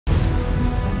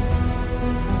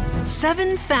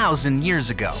7,000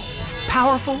 years ago,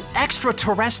 powerful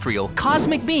extraterrestrial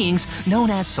cosmic beings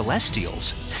known as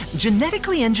Celestials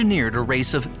genetically engineered a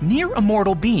race of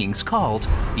near-immortal beings called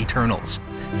Eternals.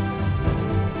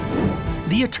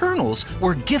 The Eternals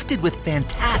were gifted with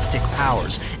fantastic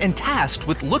powers and tasked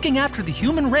with looking after the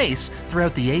human race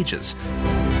throughout the ages.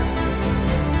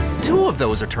 Two of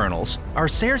those Eternals are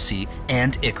Sersi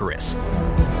and Ikaris.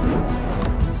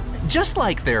 Just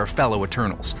like their fellow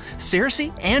Eternals,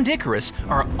 Sersi and Ikaris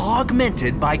are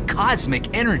augmented by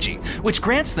cosmic energy, which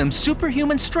grants them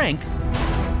superhuman strength,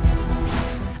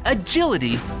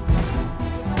 agility,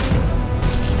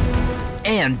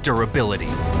 and durability.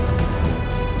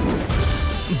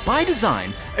 By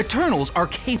design, Eternals are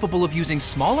capable of using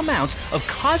small amounts of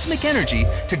cosmic energy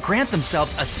to grant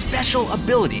themselves a special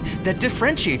ability that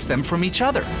differentiates them from each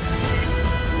other.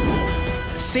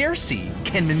 Sersi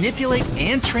can manipulate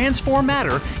and transform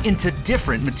matter into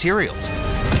different materials.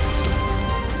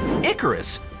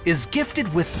 Ikaris is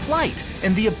gifted with flight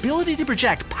and the ability to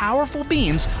project powerful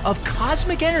beams of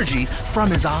cosmic energy from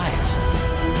his eyes.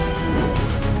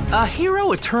 A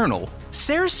hero Eternal,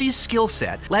 Sersi's skill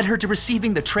set led her to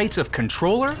receiving the traits of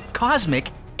Controller, Cosmic,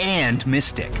 and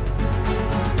Mystic.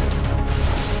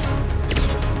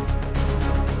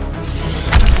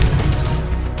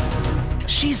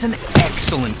 She's an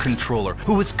excellent controller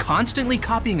who is constantly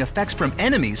copying effects from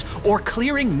enemies or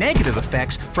clearing negative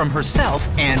effects from herself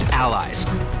and allies.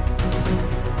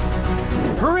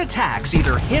 Her attacks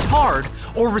either hit hard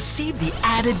or receive the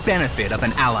added benefit of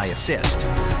an ally assist.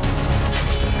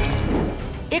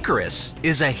 Ikaris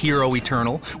is a hero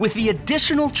Eternal with the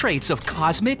additional traits of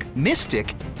Cosmic,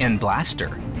 Mystic, and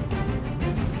Blaster.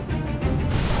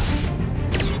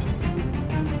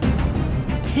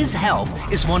 His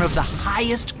health is one of the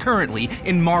highest currently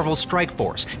in Marvel's Strike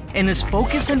Force, and his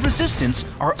focus and resistance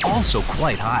are also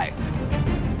quite high.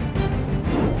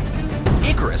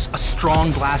 Ikaris, a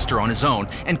strong blaster on his own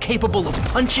and capable of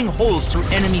punching holes through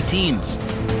enemy teams.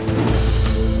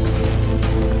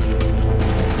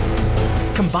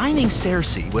 Combining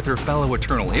Sersi with her fellow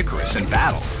Eternal Ikaris in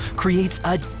battle creates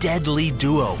a deadly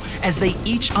duo as they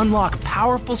each unlock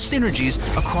powerful synergies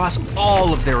across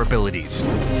all of their abilities.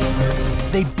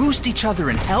 They boost each other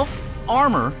in health,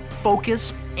 armor,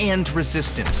 focus, and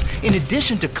resistance, in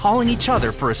addition to calling each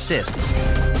other for assists.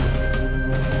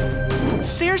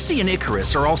 Sersi and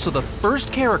Ikaris are also the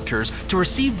first characters to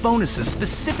receive bonuses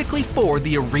specifically for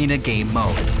the Arena game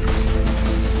mode.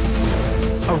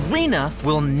 Arena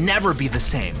will never be the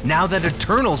same now that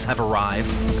Eternals have arrived.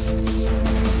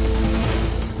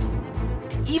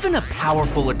 Even a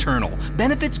powerful Eternal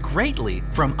benefits greatly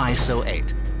from ISO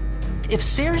 8. If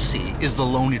Sersi is the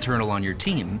lone Eternal on your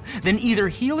team, then either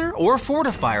Healer or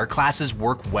Fortifier classes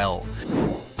work well.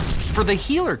 For the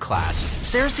Healer class,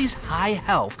 Sersi's high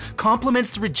health complements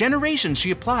the regeneration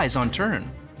she applies on turn.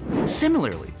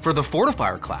 Similarly, for the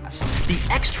Fortifier class, the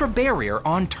extra barrier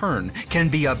on turn can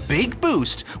be a big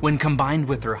boost when combined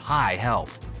with her high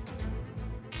health.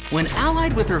 When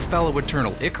allied with her fellow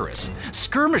Eternal Ikaris,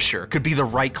 Skirmisher could be the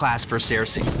right class for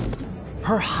Sersi.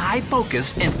 Her high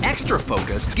focus and extra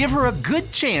focus give her a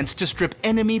good chance to strip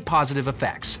enemy positive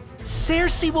effects.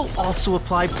 Sersi will also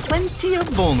apply plenty of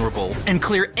vulnerable and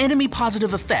clear enemy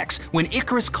positive effects when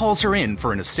Ikaris calls her in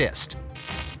for an assist.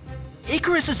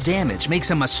 Ikaris' damage makes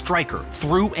him a striker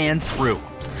through and through.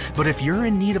 But if you're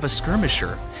in need of a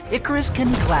skirmisher, Ikaris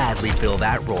can gladly fill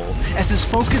that role, as his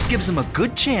focus gives him a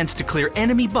good chance to clear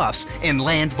enemy buffs and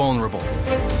land vulnerable.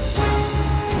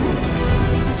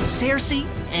 Sersi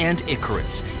and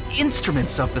Ikaris,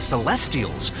 instruments of the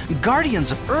Celestials,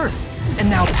 guardians of Earth, and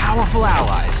now powerful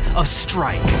allies of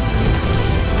Strike.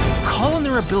 Call on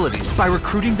their abilities by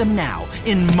recruiting them now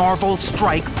in Marvel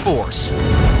Strike Force.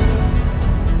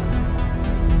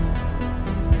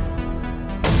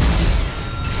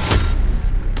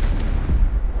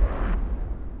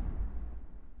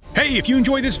 Hey, if you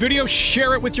enjoyed this video,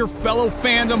 share it with your fellow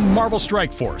fans of Marvel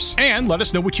Strike Force. And let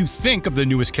us know what you think of the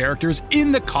newest characters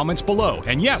in the comments below.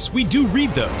 And yes, we do read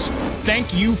those.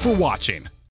 Thank you for watching.